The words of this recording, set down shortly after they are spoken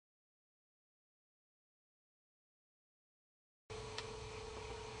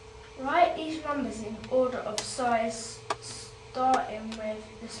these numbers in order of size, starting with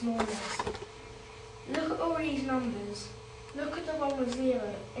the smallest. Look at all these numbers. Look at the one with 0.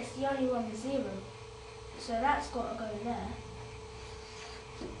 It's the only one with 0. So that's got to go there.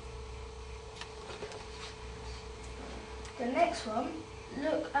 The next one,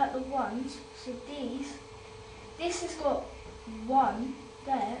 look at the ones. So this has got 1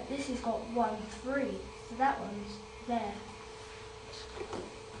 there. This has got 1, 3. So that one's there.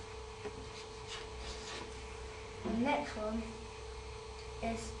 The next one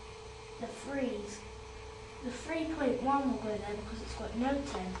is the 3s. The 3.1 will go there because it's got no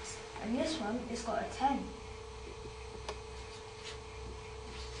 10s. And this one has got a 10.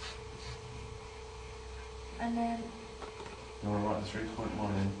 And then you want to write the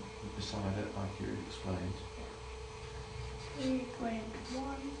 3.1 in beside it like you explained.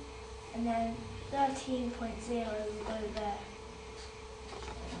 3.1 and then 13.0 will go there.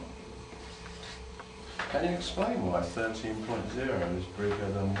 Can you explain why 13.0 is bigger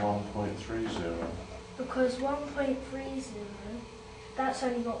than 1.30? Because 1.30, that's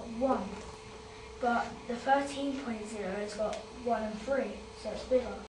only got 1. But the 13.0 has got 1 and 3, so it's bigger.